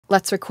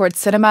Let's record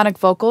cinematic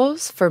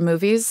vocals for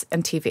movies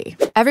and TV.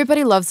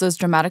 Everybody loves those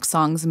dramatic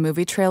songs in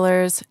movie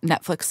trailers,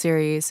 Netflix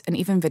series, and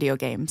even video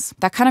games.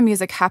 That kind of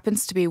music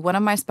happens to be one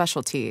of my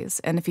specialties,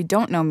 and if you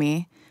don't know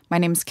me, my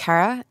name's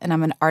Karra, and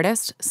I'm an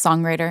artist,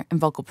 songwriter, and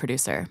vocal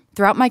producer.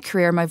 Throughout my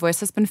career, my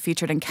voice has been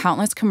featured in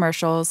countless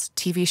commercials,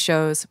 TV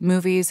shows,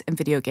 movies, and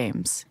video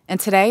games.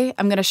 And today,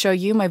 I'm going to show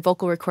you my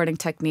vocal recording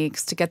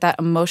techniques to get that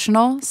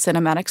emotional,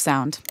 cinematic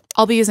sound.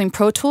 I'll be using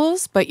Pro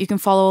Tools, but you can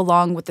follow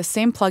along with the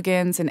same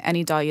plugins in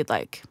any DAW you'd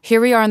like. Here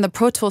we are in the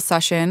Pro Tools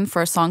session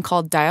for a song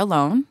called Die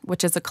Alone,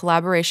 which is a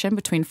collaboration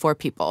between 4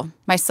 people.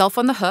 Myself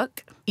on the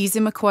hook,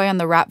 Easy McCoy on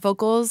the rap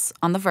vocals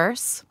on the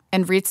verse,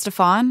 and Reid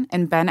Stefan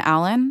and Ben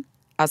Allen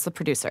as the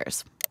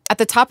producers. At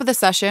the top of the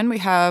session, we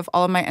have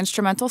all of my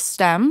instrumental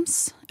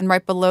stems, and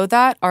right below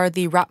that are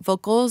the rap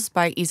vocals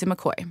by Easy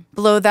McCoy.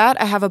 Below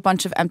that, I have a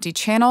bunch of empty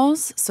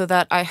channels so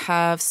that I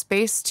have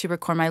space to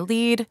record my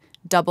lead,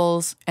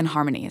 doubles, and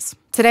harmonies.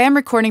 Today I'm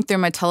recording through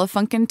my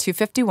Telefunken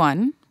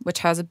 251, which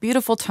has a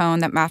beautiful tone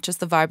that matches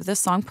the vibe of this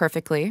song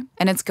perfectly,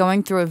 and it's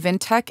going through a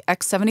Vintech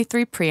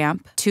X73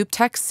 Preamp,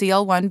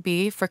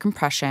 TubeTechCL1b for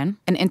compression,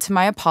 and into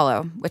my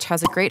Apollo, which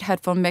has a great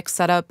headphone mix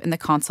setup in the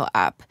console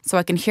app, so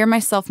I can hear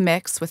myself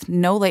mix with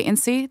no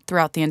latency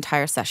throughout the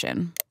entire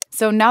session.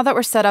 So now that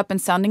we're set up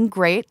and sounding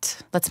great,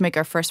 let's make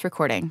our first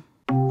recording.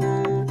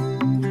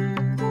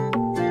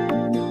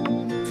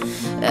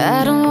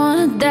 I don't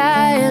wanna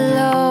die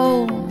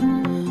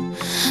alone.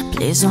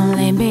 Please don't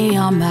leave me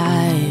on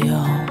my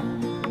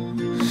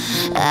own.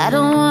 I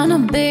don't wanna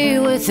be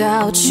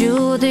without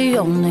you, the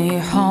only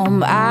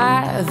home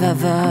I've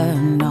ever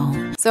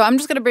known. So I'm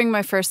just gonna bring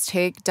my first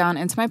take down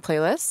into my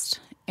playlist.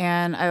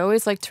 And I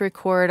always like to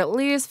record at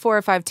least 4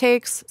 or 5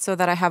 takes so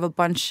that I have a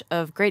bunch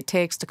of great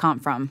takes to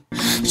comp from.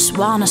 Just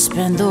wanna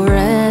spend the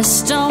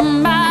rest of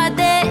my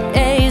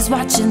days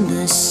watching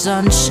the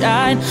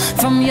sunshine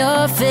from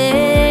your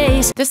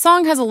face. This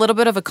song has a little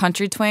bit of a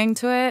country twang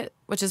to it,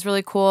 which is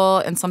really cool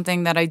and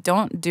something that I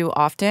don't do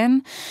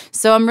often.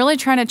 So I'm really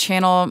trying to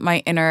channel my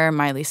inner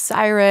Miley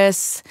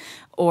Cyrus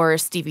or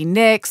Stevie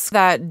Nicks,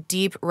 that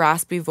deep,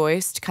 raspy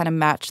voice to kind of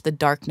match the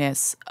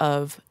darkness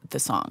of the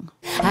song.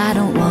 I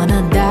don't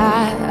wanna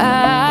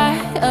die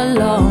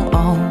alone,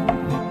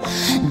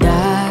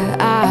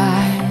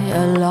 die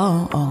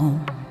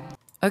alone.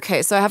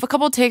 Okay, so I have a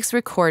couple takes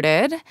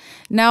recorded.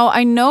 Now,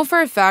 I know for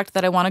a fact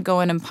that I want to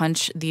go in and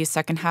punch the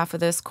second half of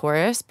this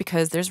chorus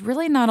because there's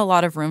really not a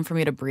lot of room for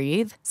me to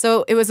breathe.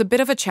 So it was a bit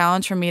of a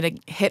challenge for me to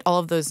hit all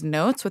of those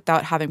notes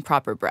without having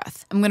proper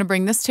breath. I'm going to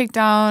bring this take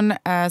down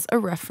as a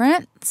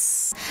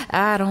reference.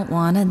 I don't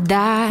want to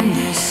die in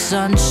the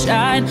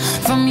sunshine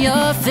from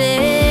your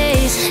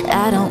face.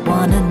 I don't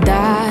want to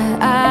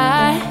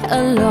die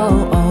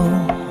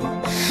alone,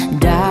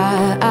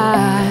 die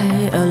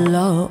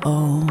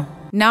alone.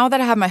 Now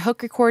that I have my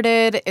hook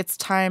recorded, it's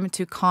time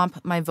to comp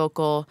my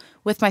vocal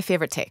with my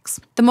favorite takes.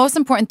 The most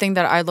important thing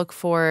that I look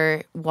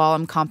for while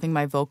I'm comping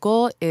my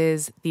vocal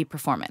is the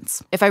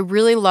performance. If I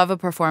really love a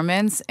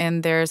performance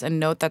and there's a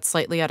note that's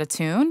slightly out of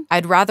tune,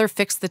 I'd rather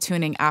fix the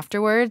tuning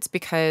afterwards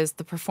because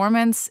the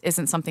performance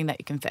isn't something that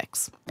you can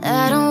fix.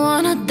 I don't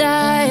wanna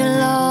die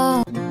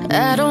alone.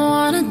 I don't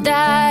wanna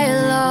die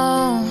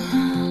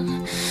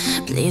alone.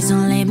 Please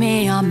don't leave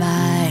me on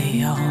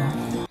my own.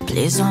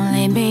 Please don't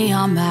leave me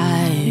on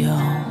my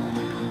own.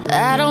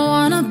 I don't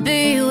wanna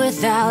be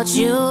without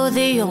you,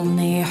 the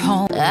only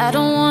home. I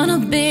don't wanna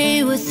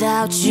be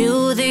without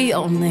you, the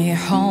only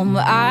home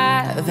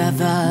I've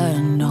ever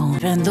known.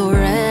 Spend the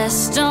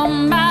rest of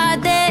my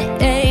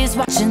days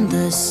watching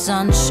the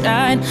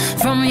sunshine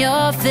from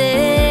your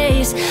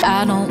face.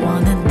 I don't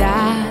wanna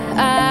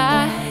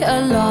die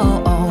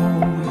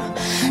alone,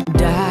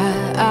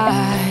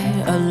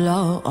 die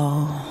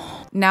alone.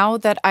 Now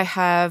that I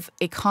have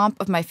a comp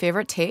of my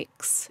favorite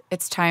takes,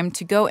 it's time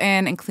to go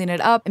in and clean it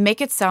up and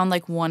make it sound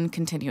like one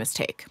continuous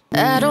take.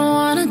 I don't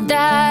wanna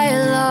die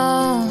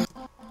alone.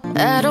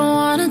 I don't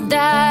wanna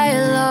die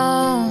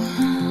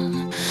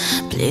alone.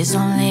 Please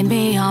don't leave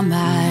me on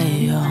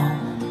my own.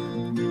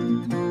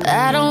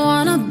 I don't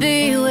wanna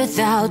be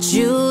without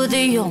you,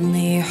 the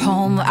only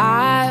home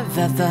I've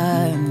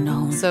ever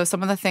known. So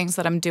some of the things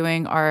that I'm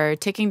doing are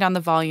taking down the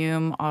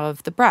volume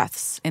of the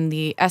breaths in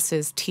the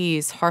S's,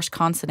 T's, harsh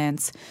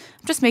consonants.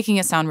 I'm just making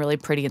it sound really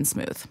pretty and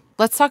smooth.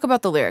 Let's talk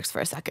about the lyrics for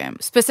a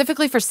second.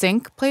 Specifically for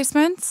sync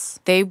placements,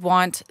 they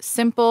want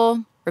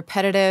simple,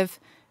 repetitive,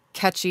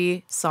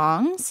 catchy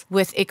songs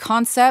with a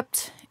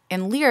concept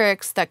and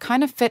lyrics that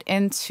kind of fit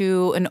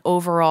into an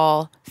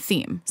overall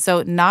theme,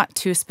 so not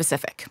too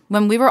specific.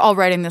 When we were all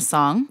writing this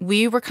song,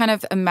 we were kind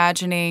of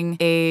imagining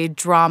a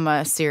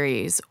drama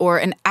series or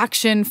an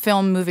action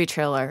film movie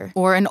trailer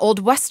or an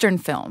old Western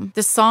film.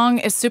 This song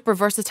is super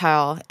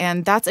versatile,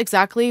 and that's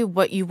exactly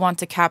what you want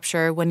to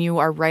capture when you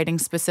are writing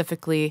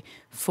specifically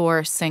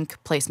for sync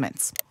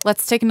placements.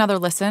 Let's take another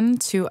listen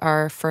to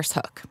our first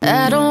hook.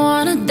 I don't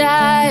wanna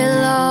die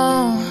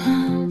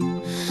alone.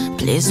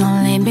 Please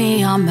don't leave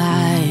me on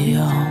my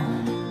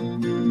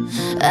own.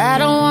 I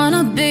don't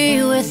wanna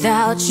be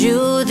without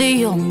you,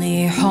 the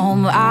only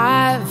home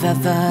I've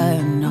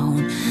ever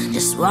known.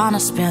 just wanna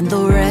spend the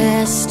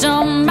rest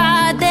of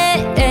my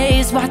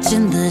days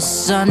watching the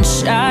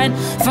sunshine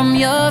from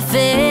your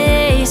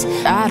face.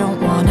 I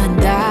don't wanna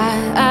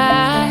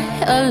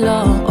die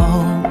alone,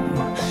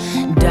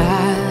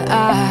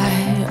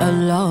 die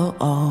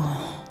alone.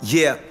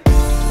 Yeah,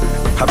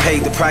 I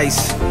paid the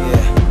price.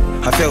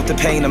 Yeah, I felt the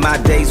pain of my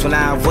days when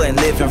I wasn't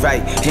living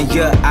right. In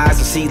your eyes,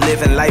 I see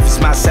living life is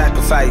my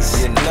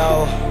sacrifice. You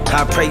know,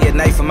 I pray at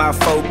night for my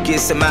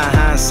focus and my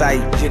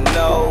hindsight. You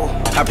know,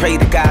 I pray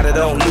to God I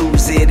don't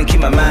lose it and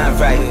keep my mind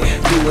right.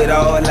 Do it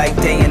all like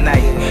day and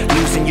night.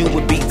 Losing you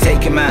would be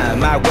taking mine.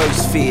 My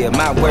worst fear,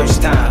 my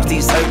worst times.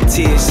 These hurt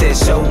tears said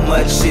so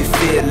much, it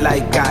feel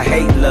like I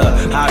hate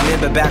love. I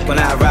remember back when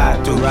I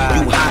ride through.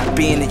 You hot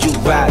being and you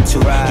ride to.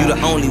 You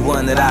the only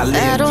one that I live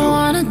through. I don't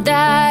wanna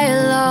die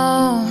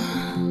alone.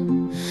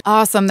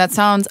 Awesome. That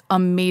sounds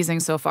amazing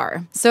so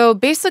far. So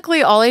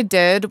basically all I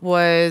did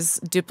was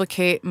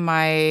duplicate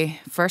my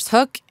first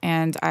hook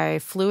and I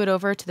flew it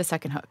over to the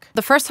second hook.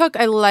 The first hook,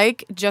 I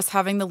like just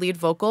having the lead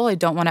vocal. I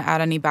don't want to add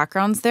any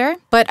backgrounds there,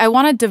 but I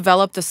want to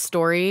develop the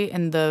story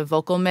in the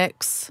vocal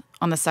mix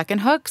on the second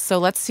hook. So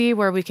let's see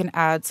where we can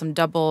add some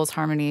doubles,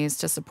 harmonies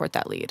to support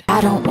that lead.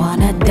 I don't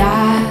wanna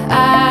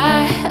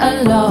die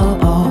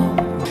alone.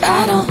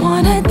 I don't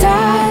wanna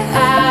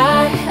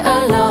die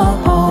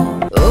alone.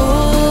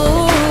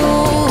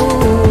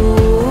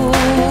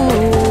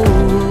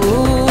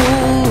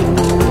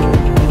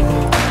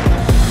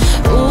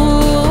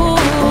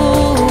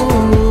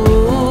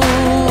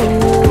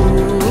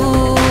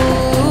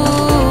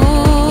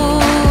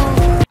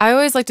 I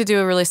always like to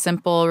do a really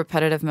simple,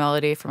 repetitive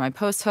melody for my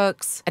post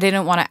hooks. I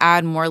didn't want to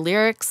add more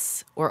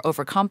lyrics or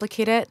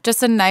overcomplicate it.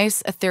 Just a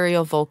nice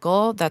ethereal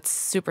vocal that's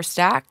super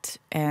stacked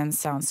and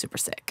sounds super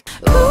sick.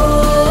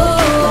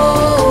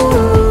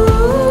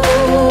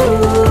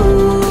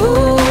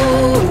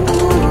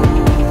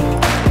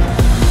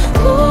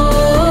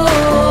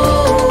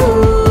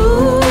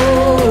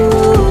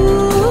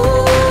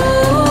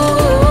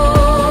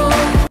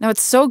 Now,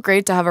 it's so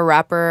great to have a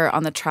rapper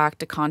on the track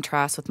to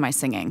contrast with my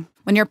singing.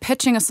 When you're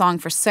pitching a song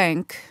for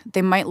sync,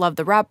 they might love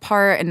the rap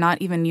part and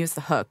not even use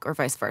the hook or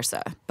vice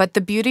versa. But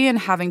the beauty in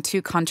having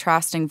two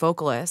contrasting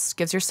vocalists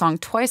gives your song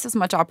twice as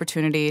much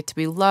opportunity to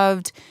be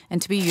loved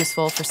and to be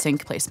useful for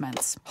sync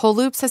placements. Whole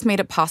Loops has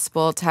made it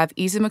possible to have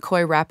Easy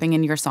McCoy rapping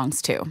in your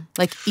songs too,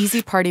 like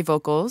easy party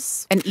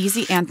vocals and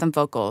easy anthem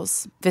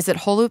vocals. Visit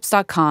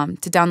wholeloops.com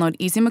to download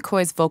Easy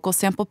McCoy's vocal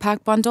sample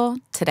pack bundle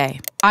today.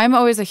 I'm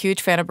always a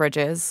huge fan of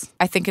bridges.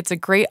 I think it's a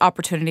great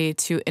opportunity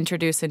to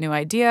introduce a new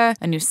idea,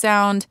 a new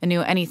sound, a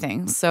new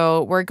anything.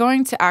 So we're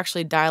going to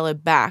actually dial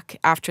it back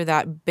after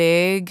that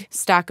big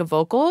stack of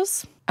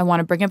vocals. I want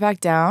to bring it back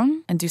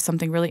down and do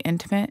something really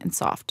intimate and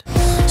soft.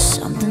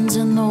 Something's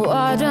in the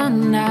water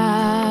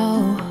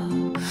now.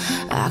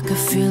 I could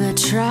feel it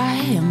try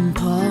and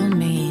pull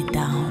me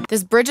down.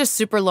 This bridge is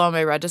super low on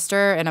my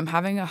register and I'm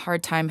having a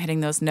hard time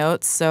hitting those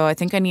notes, so I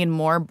think I need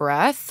more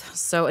breath.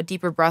 So a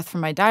deeper breath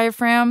from my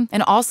diaphragm.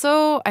 And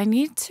also I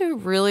need to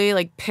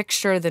really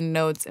picture the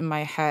notes in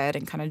my head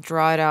and kind of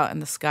draw it out in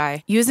the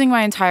sky. Using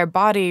my entire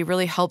body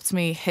really helps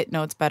me hit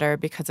notes better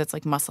because it's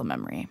like muscle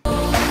memory.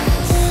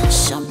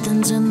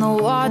 Something's in the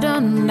water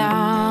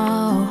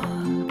now.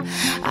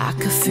 I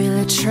could feel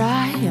it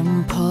try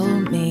and pull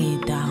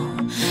me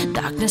down.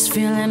 Darkness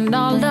feeling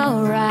all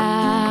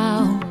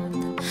around.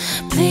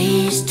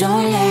 Please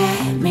don't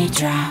let me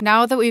drown.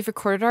 Now that we've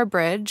recorded our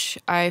bridge,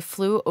 I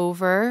flew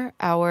over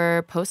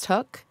our post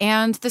hook.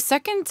 And the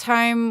second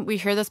time we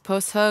hear this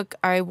post hook,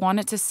 I want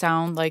it to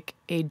sound like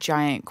a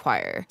giant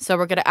choir. So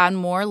we're gonna add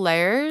more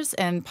layers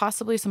and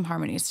possibly some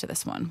harmonies to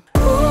this one. I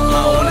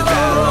don't wanna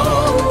die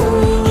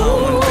alone. I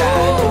don't wanna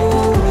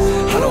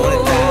die. I don't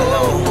wanna die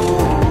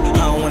alone. I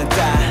don't wanna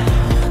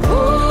die. I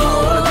don't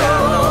wanna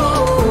die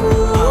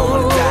alone. I don't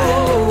wanna die.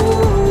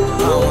 I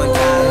don't wanna die alone. I don't wanna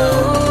die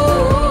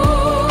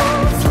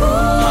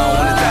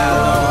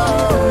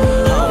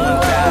alone.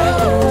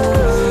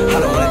 I don't wanna die. I don't wanna die alone. I don't wanna die. I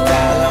don't wanna die alone.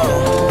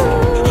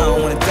 I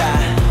don't wanna die. I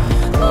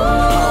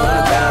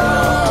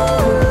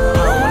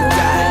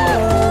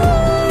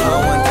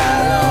don't wanna die alone.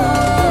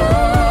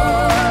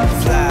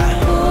 Fly. I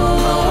don't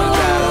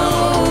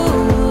wanna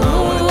die alone. I don't wanna die. I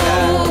don't wanna die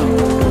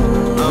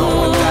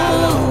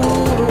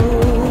alone.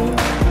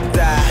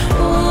 Die. I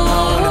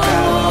don't wanna die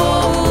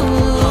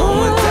alone. I don't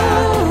wanna die.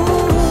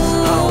 I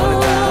don't wanna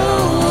die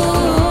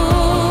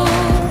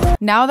alone.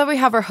 Now that we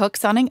have our hook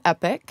sounding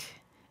epic,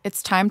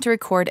 it's time to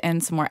record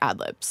in some more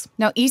ad-libs.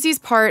 Now, Easy's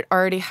part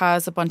already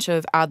has a bunch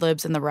of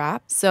ad-libs in the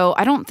rap, so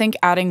I don't think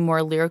adding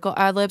more lyrical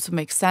ad-libs would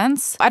make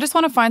sense. I just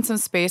want to find some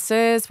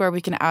spaces where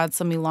we can add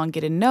some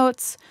elongated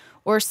notes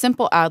or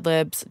simple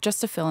ad-libs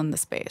just to fill in the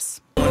space.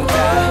 I don't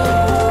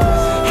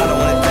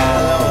wanna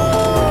die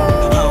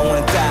alone. I don't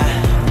wanna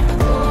die. I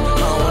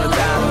don't wanna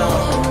die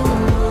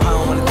alone. I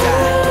don't wanna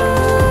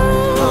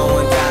die. I don't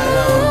wanna die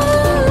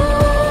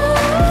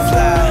alone.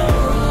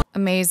 Fly.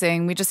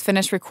 Amazing. We just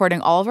finished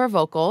recording all of our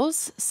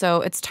vocals,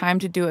 so it's time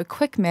to do a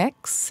quick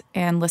mix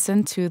and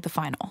listen to the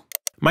final.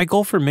 My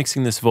goal for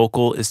mixing this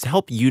vocal is to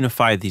help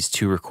unify these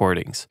two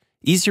recordings.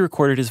 Easy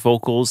recorded his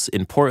vocals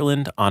in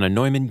Portland on a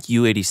Neumann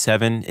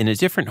U87 in a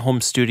different home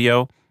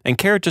studio, and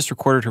Karra just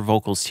recorded her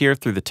vocals here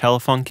through the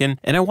Telefunken,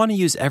 and I want to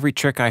use every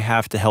trick I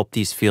have to help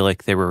these feel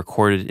like they were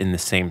recorded in the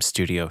same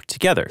studio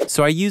together.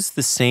 So I used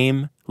the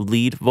same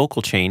lead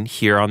vocal chain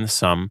here on the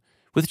sum,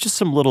 with just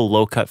some little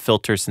low-cut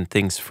filters and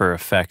things for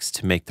effects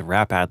to make the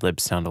rap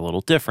ad-libs sound a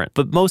little different.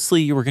 But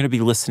mostly you were going to be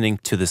listening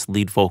to this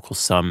lead vocal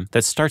sum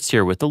that starts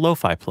here with the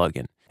lo-fi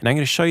plugin. And I'm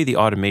going to show you the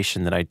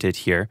automation that I did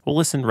here. We'll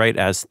listen right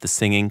as the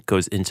singing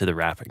goes into the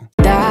rapping.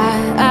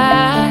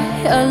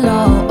 Die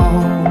alone,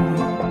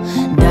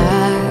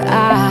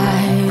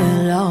 die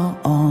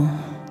alone.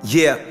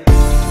 Yeah,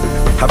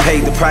 I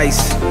paid the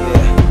price.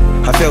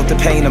 I felt the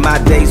pain of my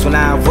days when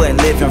I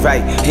wasn't living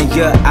right. In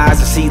your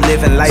eyes I see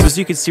living life. So as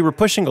you can see, we're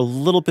pushing a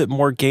little bit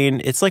more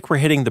gain. It's like we're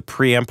hitting the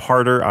preamp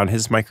harder on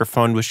his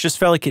microphone, which just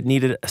felt like it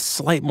needed a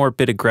slight more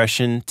bit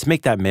aggression to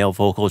make that male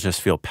vocal just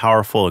feel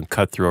powerful and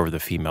cut through over the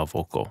female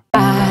vocal.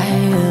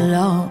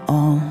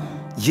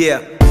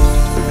 Yeah,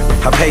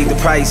 I paid the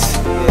price.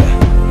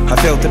 I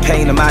felt the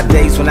pain of my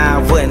days when I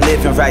wasn't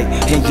living right.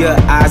 In your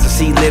eyes I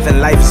see living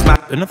life is my...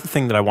 Another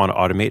thing that I want to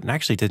automate, and I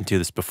actually didn't do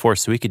this before,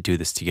 so we could do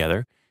this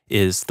together,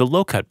 is the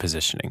low cut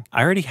positioning.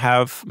 I already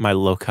have my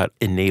low cut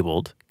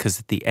enabled because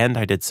at the end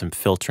I did some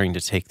filtering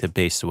to take the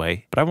bass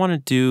away, but I want to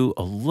do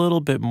a little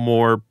bit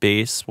more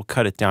bass. We'll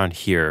cut it down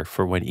here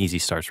for when Easy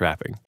starts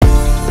rapping.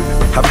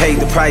 I paid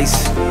the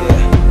price.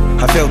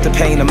 I felt the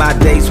pain of my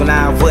days when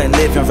I wasn't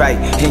living right.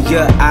 In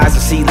your eyes I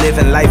see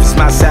living life is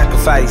my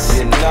sacrifice.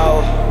 You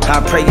know,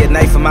 I pray at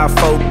night for my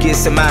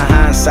focus and my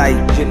hindsight.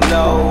 You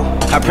know,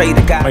 I pray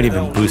to God. Might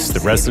even boost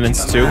the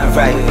resonance too.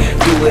 Right,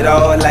 do it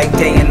all like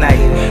day and night.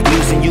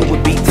 Losing you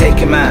would be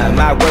taking mine.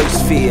 My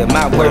worst fear,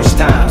 my worst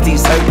times.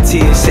 These hurt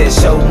tears said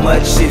so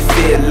much it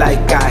feel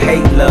like I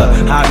hate love.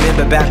 I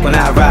remember back when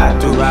I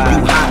ride through. You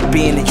hot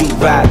being that you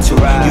ride to.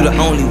 You the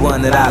only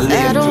one that I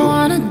live through.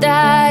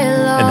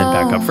 And then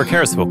back up for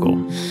Karra's vocal.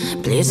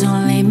 Please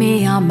don't leave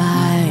me on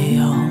my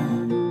own.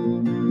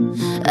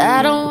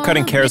 We're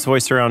cutting Karra's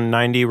voice around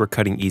 90, we're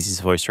cutting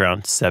Easy's voice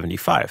around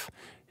 75.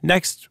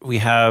 Next, we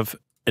have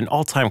an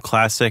all-time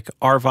classic,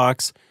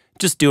 RVox.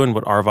 Just doing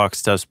what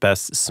RVox does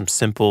best, some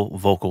simple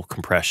vocal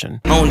compression.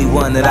 Only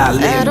one that I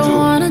live through. I don't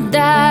wanna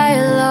die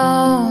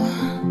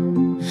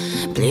alone.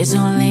 Please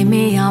don't leave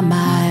me on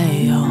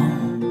my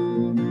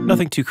own.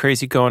 Nothing too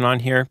crazy going on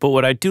here, but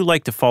what I do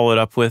like to follow it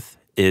up with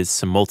is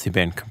some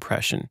multiband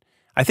compression.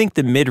 I think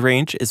the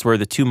mid-range is where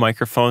the two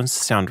microphones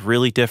sound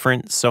really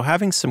different, so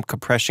having some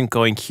compression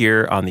going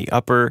here on the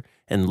upper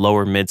and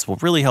lower mids will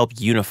really help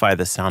unify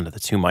the sound of the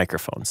two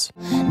microphones.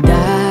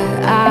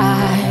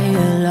 Die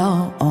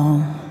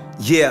alone.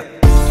 Yeah,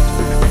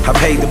 I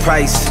paid the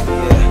price.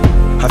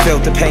 I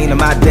felt the pain of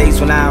my days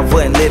when I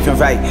wasn't living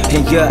right.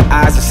 In your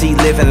eyes I see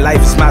living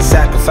life is my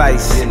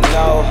sacrifice. You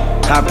know,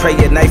 I pray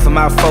at night for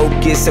my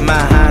focus and my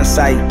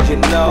hindsight. You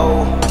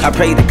know, I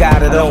pray to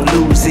God I don't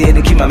lose it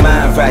and keep my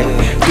mind right.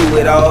 Do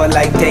it all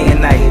like day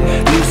and night.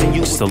 Losing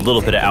you. Just a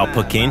little bit of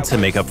output gain to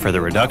make up for the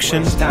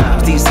reduction.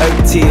 These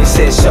hurt tears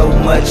said so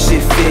much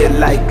it feel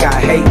like I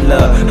hate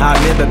love. I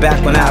remember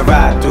back when I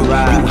ride through. You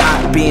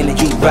hot being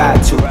that you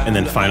ride to. And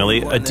then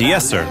finally a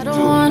de-esser. I don't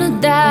wanna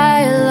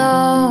die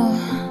alone.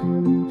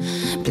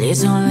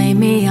 Please don't leave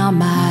me on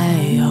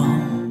my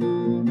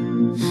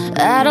own.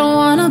 I don't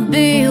wanna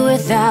be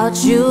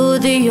without you,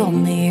 the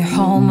only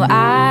home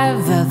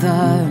I've ever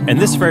known. And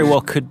this very well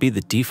could be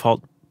the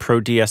default Pro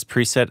DS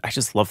preset. I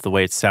just love the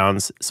way it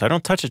sounds, so I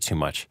don't touch it too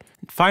much.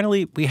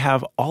 Finally, we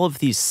have all of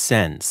these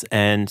sends,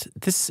 and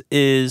this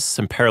is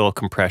some parallel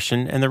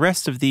compression, and the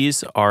rest of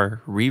these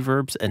are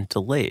reverbs and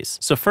delays.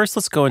 So first,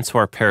 let's go into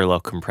our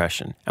parallel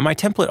compression. And my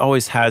template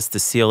always has the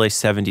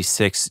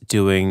CLA76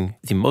 doing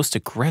the most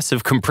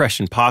aggressive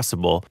compression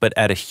possible, but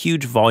at a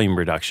huge volume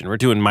reduction. We're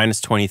doing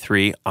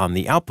 -23 on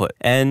the output.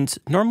 And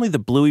normally the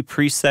Bluey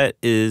preset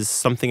is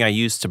something I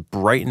use to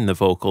brighten the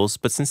vocals,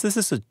 but since this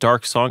is a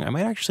dark song, I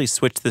might actually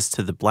switch this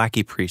to the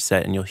Blackie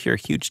preset, and you'll hear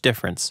a huge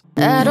difference.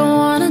 I don't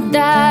wanna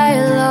die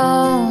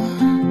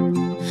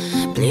alone.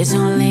 Please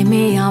don't leave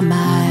me on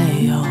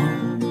my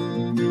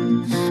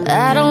own.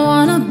 I don't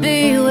wanna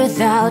be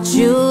without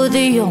you,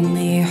 the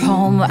only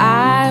home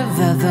I've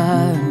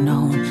ever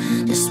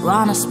known. Just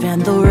wanna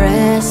spend the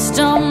rest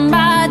of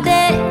my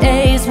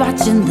days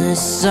watching the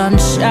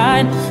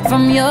sunshine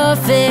from your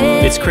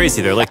face. It's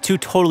crazy, they're like two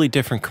totally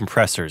different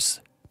compressors.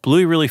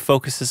 Bluey really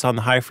focuses on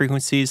the high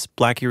frequencies,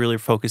 Blackie really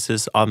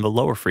focuses on the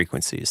lower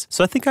frequencies.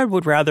 So I think I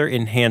would rather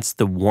enhance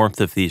the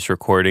warmth of these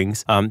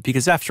recordings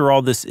because after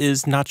all, this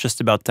is not just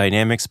about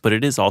dynamics, but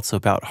it is also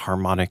about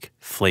harmonic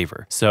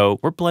flavor. So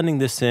we're blending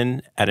this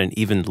in at an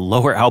even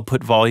lower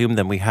output volume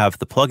than we have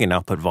the plugin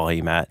output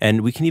volume at.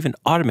 And we can even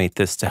automate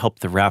this to help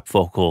the rap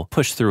vocal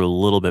push through a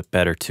little bit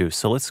better too.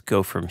 So let's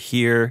go from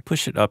here,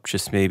 push it up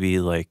just maybe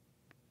like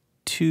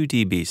 2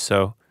 dB.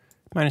 So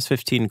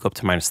 -15, go up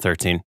to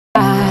 -13.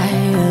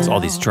 So all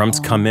these drums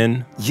come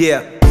in.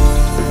 Yeah,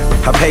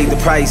 I paid the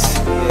price.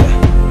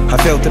 I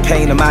felt the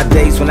pain of my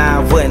days when I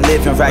wasn't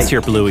living right. Let's hear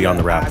Bluey on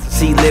the rap.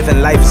 See,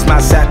 living life is my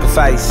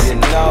sacrifice. You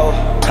know,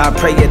 I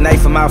pray at night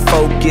for my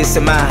focus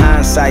and my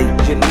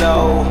hindsight. You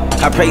know,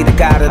 I pray to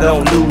God I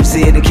don't lose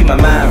it and keep my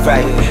mind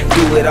right.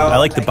 Do it all. I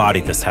like the body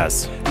this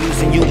has.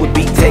 Losing you would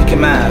be taking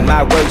mine.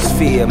 My worst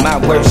fear, my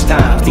worst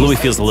time. Bluey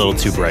feels a little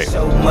too bright.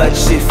 So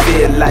much it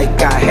feel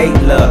like I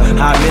hate love.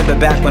 I remember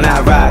back when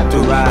I ride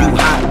through. You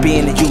hot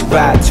being and you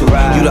ride too.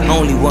 You the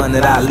only one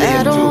that I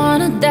live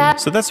through.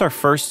 So that's our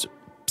first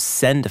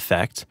send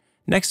effect.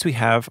 Next we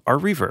have our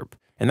reverb,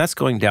 and that's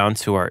going down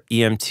to our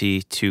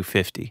EMT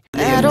 250.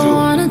 I don't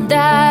wanna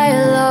die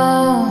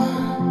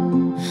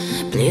alone.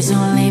 Please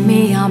don't leave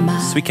me on my.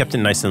 So we kept it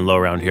nice and low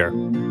around here.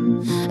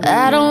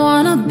 I don't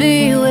wanna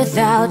be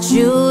without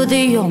you,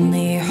 the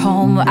only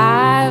home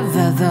I've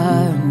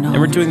ever known.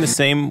 And we're doing the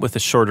same with a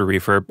shorter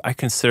reverb. I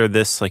consider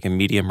this like a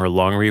medium or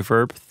long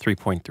reverb,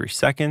 3.3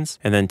 seconds.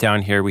 And then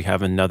down here we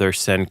have another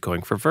send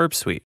going for verb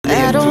suite.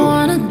 I don't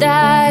wanna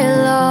die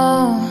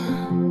alone.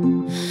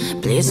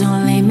 Please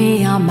don't leave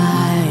me on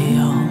my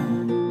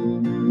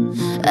own.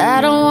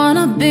 I don't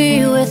wanna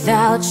be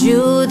without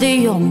you,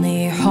 the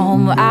only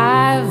home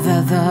I've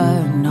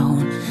ever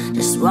known.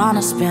 Just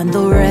wanna spend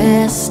the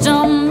rest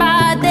of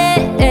my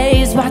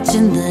days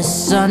watching the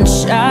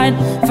sunshine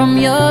from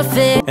your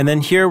face. And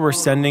then here we're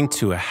sending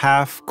to a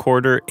half,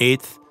 quarter,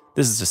 eighth.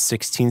 This is a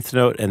 16th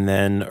note, and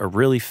then a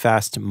really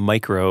fast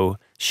micro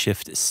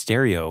shift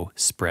stereo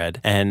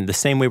spread. And the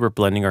same way we're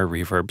blending our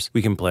reverbs,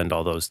 we can blend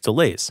all those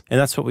delays. And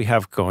that's what we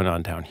have going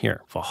on down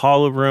here.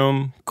 Valhalla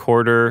room,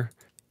 quarter,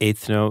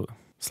 eighth note.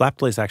 Slap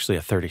delay is actually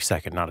a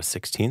 32nd, not a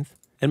 16th.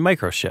 And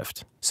micro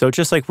shift. So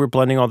just like we're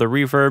blending all the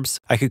reverbs,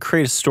 I could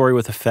create a story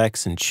with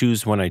effects and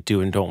choose when I do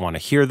and don't want to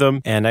hear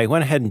them. And I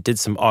went ahead and did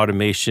some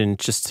automation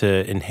just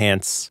to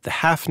enhance the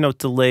half note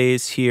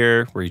delays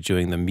here. We're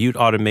doing the mute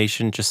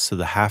automation just so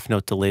the half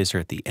note delays are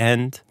at the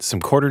end. Some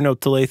quarter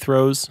note delay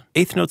throws.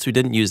 Eighth notes we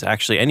didn't use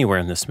actually anywhere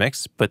in this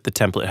mix, but the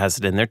template has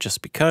it in there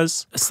just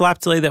because. A slap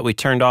delay that we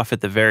turned off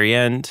at the very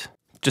end,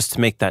 just to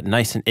make that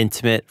nice and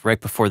intimate right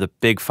before the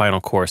big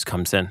final chorus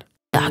comes in.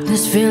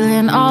 Darkness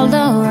feeling all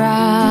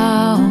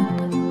around.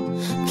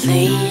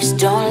 Please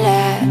don't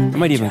let me. I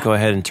might even go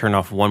ahead and turn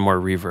off one more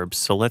reverb.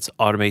 So let's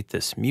automate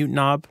this mute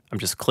knob. I'm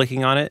just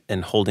clicking on it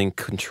and holding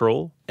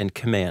Control and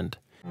Command.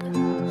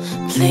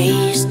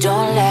 Please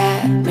don't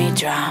let me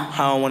drown. I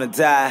don't wanna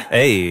die.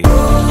 Hey. I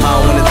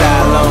don't wanna die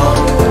alone.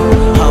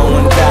 I don't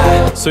wanna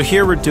die. So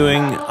here we're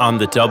doing on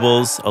the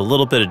doubles a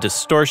little bit of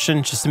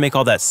distortion just to make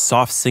all that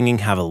soft singing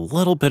have a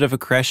little bit of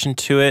aggression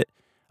to it.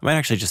 I might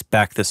actually just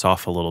back this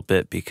off a little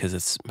bit because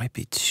it might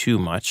be too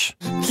much.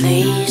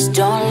 Please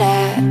don't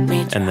let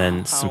me drown. And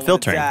then some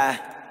filtering. I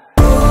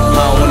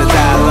don't wanna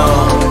die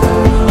alone.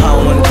 I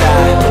don't wanna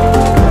die.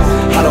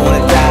 I don't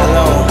wanna die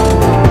alone.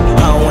 I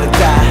don't wanna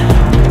die.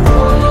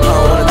 I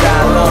don't wanna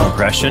die alone.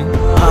 Compression. I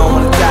don't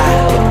wanna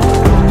die.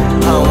 I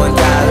don't wanna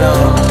die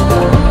alone.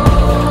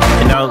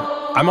 And now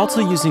I'm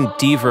also using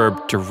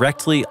deverb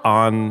directly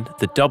on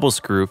the doubles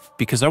group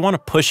because I want to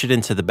push it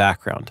into the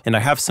background. And I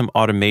have some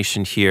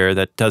automation here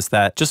that does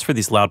that just for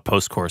these loud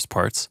post-chorus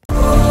parts. I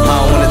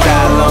don't wanna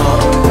die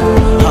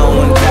alone. I don't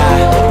wanna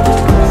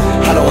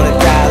die. I don't wanna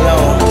die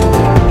alone.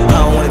 I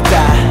don't wanna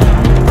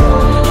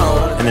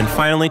die. And then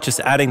finally, just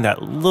adding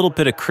that little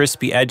bit of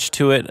crispy edge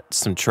to it,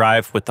 some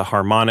drive with the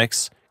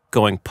harmonics,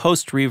 going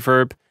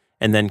post-reverb,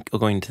 and then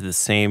going to the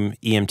same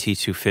EMT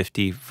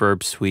 250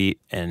 verb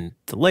suite and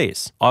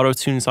delays.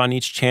 Auto-tunes on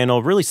each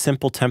channel, really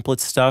simple template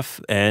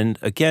stuff. And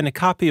again, a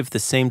copy of the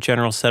same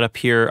general setup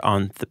here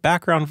on the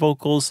background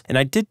vocals. And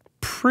I did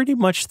pretty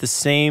much the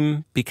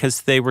same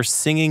because they were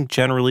singing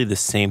generally the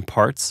same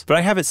parts. But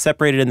I have it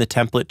separated in the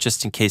template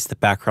just in case the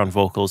background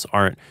vocals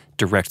aren't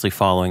directly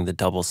following the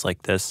doubles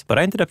like this. But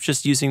I ended up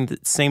just using the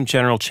same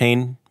general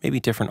chain, maybe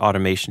different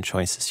automation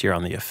choices here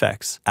on the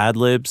effects.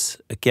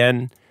 Ad-libs,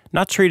 again,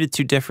 not treated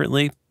too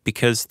differently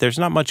because there's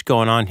not much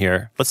going on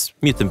here. Let's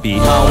mute the beat.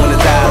 I don't wanna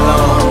die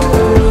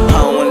alone. I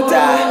don't wanna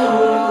die.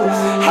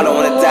 I don't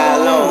wanna die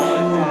alone.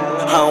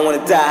 I don't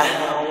wanna die.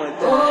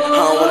 I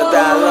don't wanna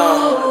die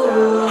alone.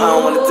 I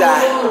don't wanna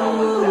die.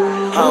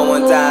 I don't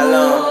wanna die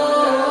alone.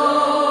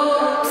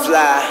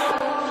 Fly.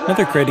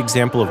 Another great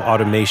example of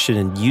automation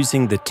and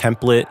using the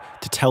template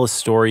to tell a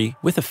story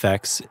with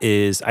effects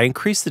is I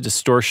increased the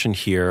distortion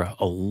here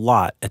a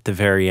lot at the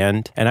very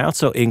end. And I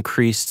also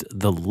increased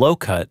the low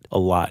cut a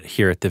lot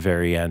here at the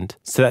very end.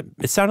 So that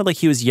it sounded like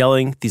he was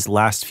yelling these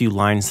last few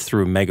lines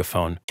through a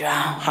megaphone.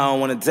 I don't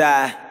wanna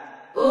die.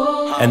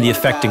 And the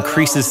effect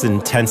increases in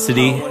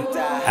intensity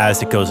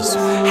as it goes.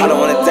 I don't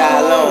wanna die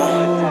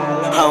alone.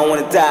 I don't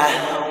wanna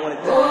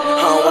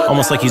die.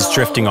 Almost like he's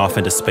drifting off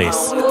into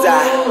space.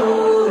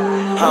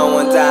 I don't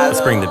wanna die.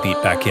 Let's bring the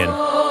beat back in.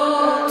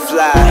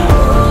 Fly. I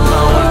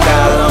don't wanna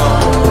die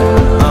alone.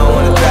 I don't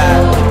wanna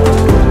die.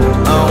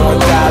 I don't wanna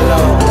die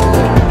alone.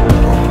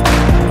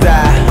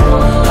 Die.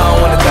 I don't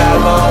wanna die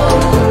alone.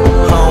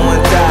 I don't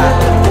wanna die.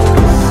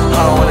 I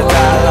don't wanna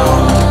die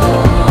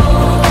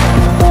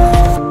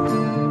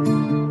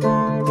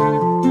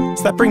alone.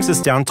 So that brings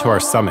us down to our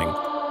summing.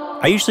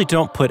 I usually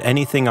don't put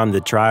anything on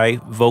the dry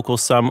vocal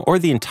sum or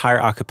the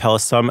entire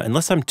acapella sum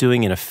unless I'm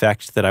doing an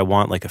effect that I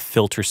want, like a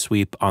filter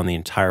sweep on the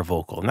entire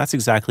vocal. And that's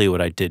exactly what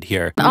I did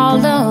here.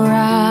 All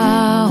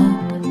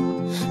around,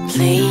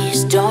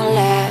 please don't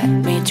let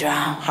me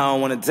drown. I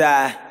don't wanna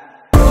die.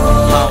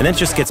 And then it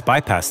just gets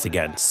bypassed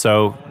again.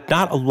 So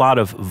not a lot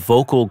of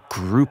vocal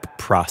group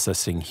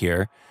processing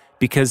here,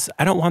 because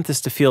I don't want this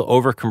to feel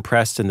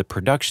over-compressed and the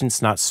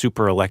production's not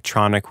super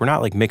electronic. We're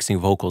not like mixing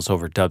vocals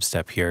over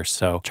dubstep here.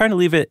 So trying to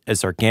leave it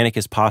as organic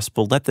as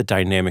possible, let the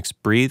dynamics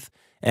breathe.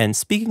 And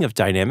speaking of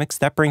dynamics,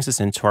 that brings us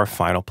into our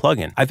final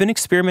plugin. I've been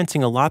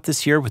experimenting a lot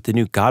this year with the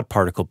new God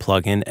Particle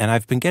plugin, and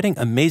I've been getting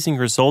amazing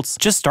results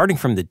just starting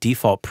from the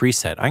default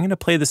preset. I'm gonna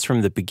play this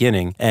from the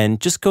beginning and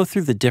just go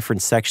through the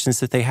different sections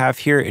that they have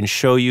here and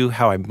show you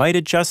how I might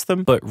adjust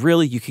them, but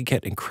really you could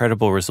get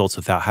incredible results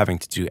without having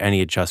to do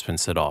any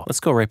adjustments at all. Let's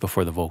go right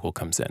before the vocal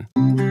comes in.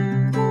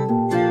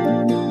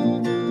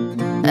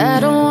 I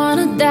don't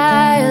wanna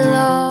die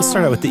alone. Let's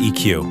start out with the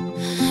EQ.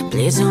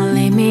 Please don't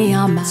leave me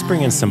on my. Let's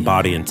bring in some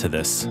body into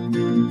this.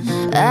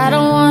 I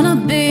don't wanna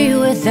be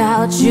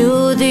without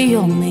you, the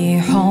only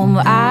home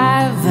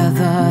I've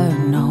ever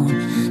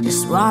known.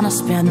 Just wanna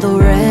spend the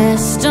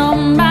rest of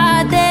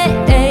my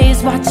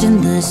days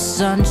watching the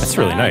sunshine. That's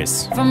really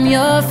nice. From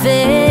your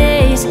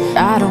face.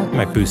 I don't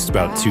Might boost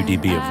about 2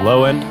 dB of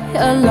low end.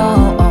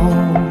 alone,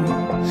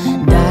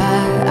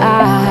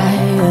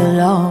 die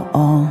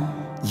alone.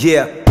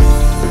 Yeah,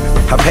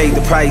 I paid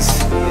the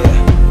price.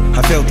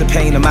 I felt the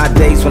pain of my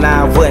days when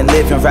I wasn't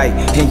living right.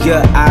 In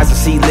your eyes I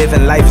see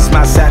living life is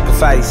my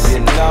sacrifice. You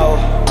know,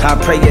 I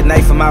pray at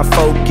night for my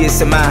focus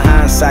and my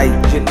hindsight.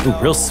 Ooh,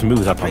 real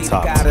smooth up on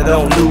top. I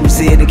don't lose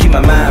it and keep my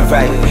mind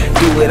right.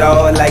 Do it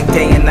all like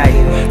day and night.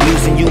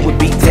 Losing you would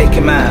be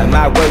taking mine.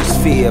 My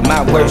worst fear,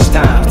 my worst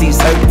times. These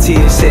hurt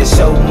tears said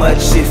so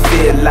much it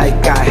feel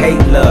like I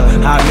hate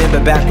love. I remember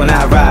back when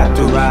I ride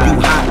through. You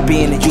hot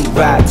being and you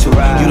ride to.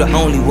 You the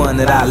only one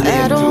that I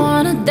live through.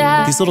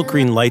 These little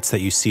green lights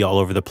that you see all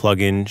over the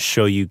plugin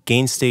show you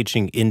gain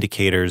staging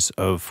indicators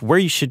of where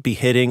you should be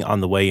hitting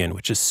on the way in,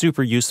 which is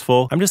super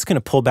useful. I'm just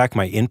gonna pull back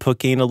my input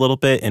gain a little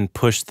bit and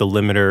push the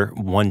limiter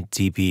 1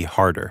 dB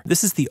harder.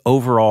 This is the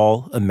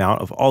overall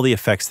amount of all the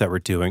effects that we're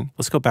doing.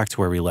 Let's go back to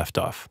where we left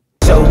off.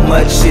 So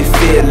much it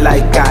feel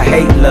like I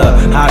hate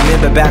love. I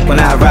remember back when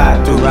I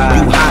ride through. You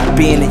hot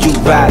being and you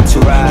ride to.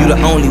 You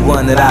the only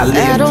one that I live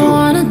through. I don't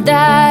wanna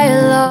die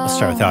alone. Let's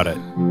start without it.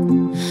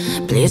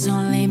 Please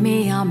don't leave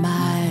me on my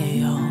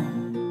own.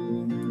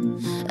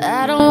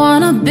 I don't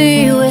wanna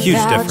be without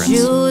Huge difference.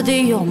 you,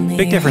 the only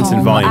Big difference in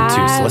home volume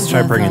too, so let's try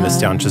I've bringing this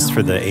ever down just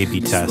for the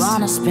A/B known. test. Just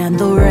wanna spend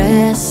the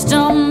rest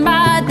of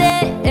my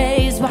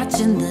days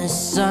watching the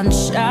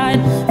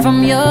sunshine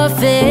from your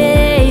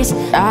face.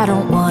 I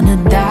don't wanna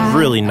die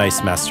Really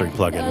nice mastering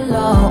plugin.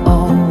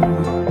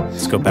 alone.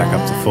 Let's go back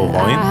up to full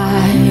volume.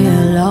 Die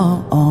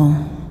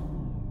alone.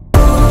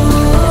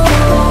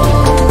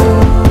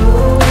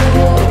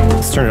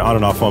 Let's turn it on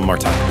and off one more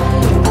time.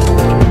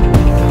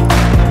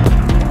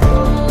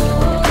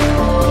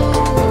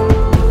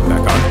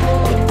 Back on.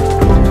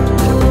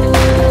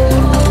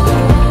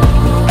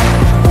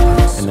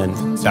 And then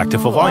back to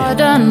full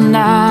volume.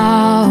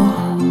 Now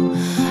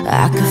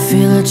I could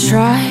feel it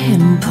try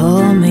and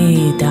pull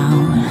me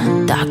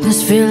down.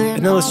 Darkness feeling.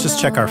 And then let's just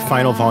check our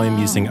final volume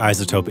using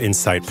Isotope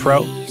Insight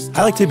Pro.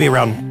 I like to be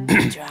around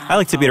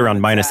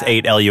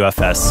 -8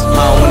 LUFS. I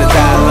don't wanna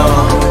die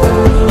alone.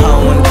 I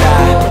don't wanna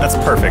die. That's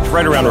perfect,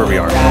 right around where we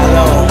are. Die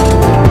alone.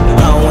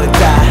 I don't wanna die.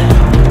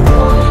 I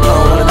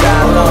don't wanna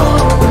die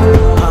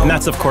alone. And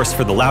that's of course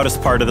for the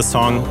loudest part of the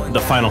song,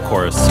 the final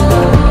chorus. Fly.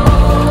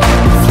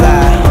 I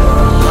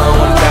don't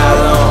wanna die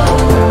alone.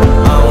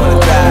 I don't wanna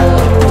die.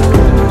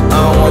 I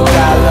don't wanna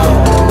die alone.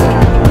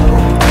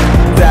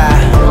 Die.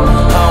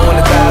 I don't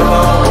wanna die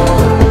alone.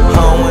 I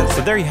don't wanna.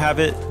 So there you have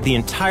it, the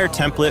entire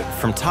template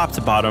from top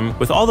to bottom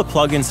with all the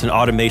plugins and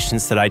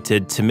automations that I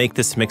did to make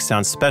this mix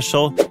sound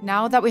special.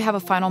 Now that we have a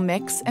final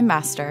mix and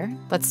master,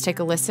 let's take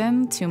a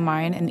listen to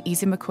mine and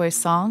Easy McCoy's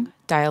song,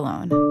 Die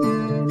Alone.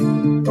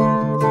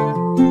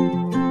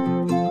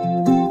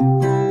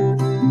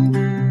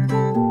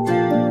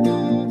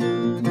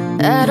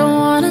 I don't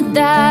wanna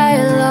die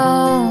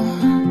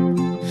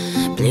alone.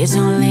 Please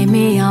don't leave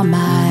me on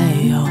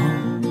my own.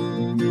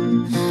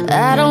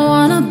 I don't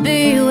wanna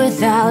be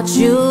without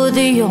you,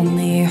 the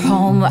only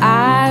home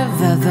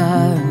I've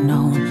ever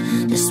known.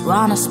 Just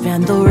wanna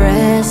spend the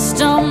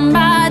rest of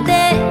my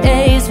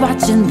days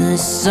watching the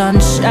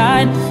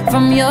sunshine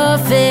from your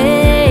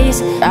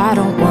face. I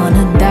don't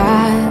wanna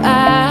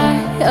die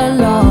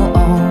alone,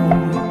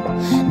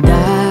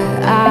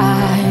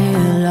 die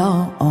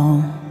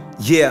alone.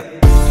 Yeah,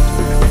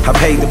 I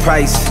paid the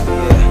price.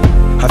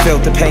 I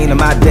felt the pain of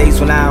my days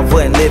when I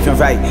wasn't living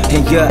right.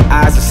 In your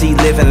eyes I see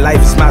living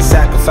life is my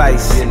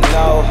sacrifice. You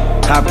know,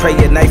 I pray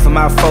at night for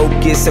my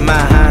focus and my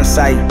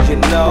hindsight. You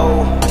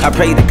know, I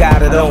pray to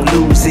God I don't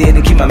lose it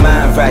and keep my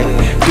mind right.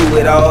 Do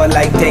it all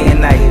like day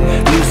and night.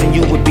 Losing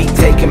you would be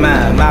taking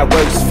mine. My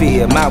worst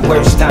fear, my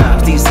worst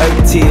times. These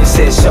hurt tears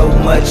said so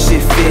much,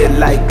 it feel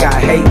like I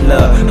hate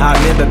love. I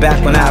remember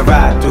back when I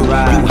ride through.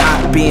 You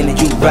hop in and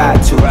you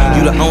ride too.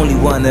 You the only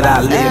one that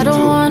I live through. I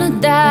don't wanna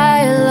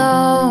die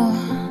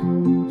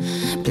alone.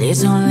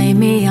 Please don't leave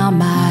me on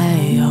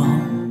my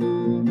own.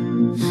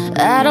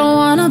 I don't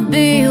wanna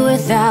be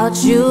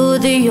without you,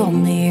 the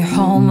only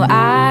home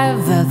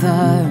I've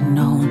ever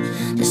known.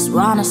 Just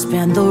wanna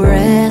spend the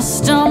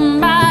rest of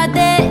my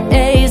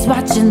days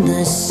watching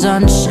the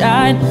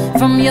sunshine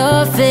from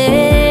your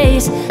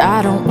face.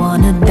 I don't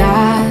wanna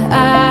die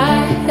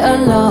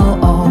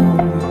alone.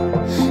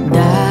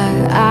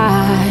 Die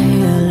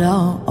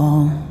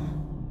alone.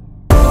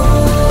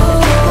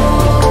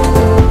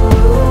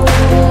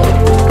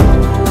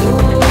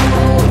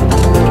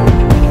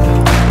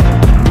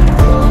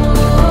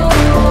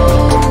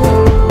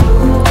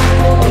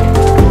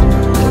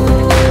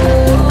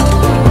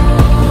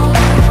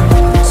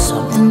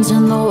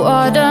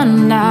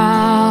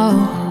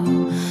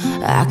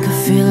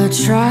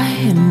 Try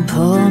and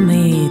pull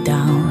me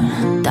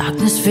down.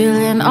 Darkness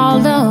feeling all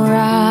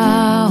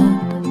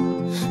around.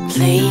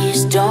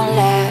 Please don't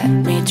let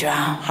me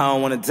drown. I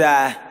don't wanna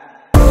die.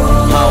 I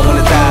don't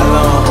wanna die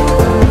alone.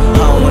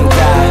 I don't wanna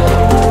die.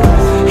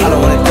 I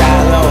don't wanna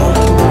die alone.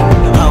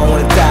 I don't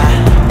wanna die.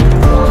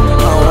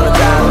 I don't wanna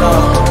die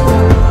alone.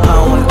 I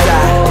don't wanna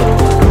die.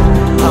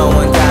 I don't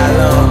wanna die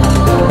alone.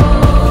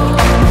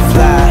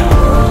 Fly.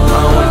 I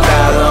don't wanna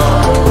die alone.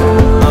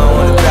 I don't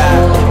wanna die.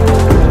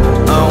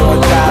 I don't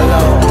wanna die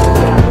alone.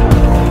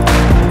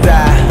 Die.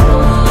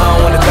 I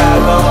don't wanna die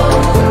alone.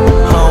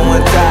 I don't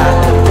wanna die.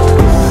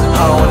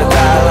 I don't wanna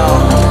die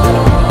alone.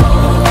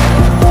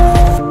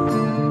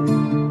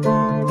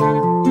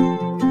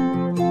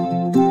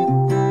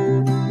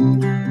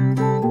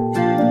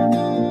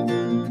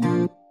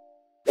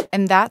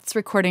 And that's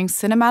recording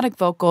cinematic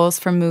vocals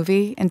for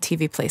movie and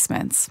TV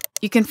placements.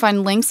 You can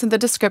find links in the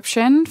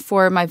description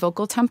for my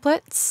vocal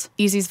templates,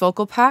 Easy's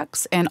vocal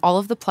packs, and all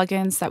of the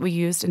plugins that we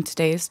used in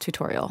today's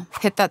tutorial.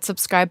 Hit that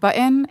subscribe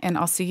button, and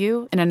I'll see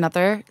you in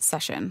another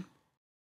session.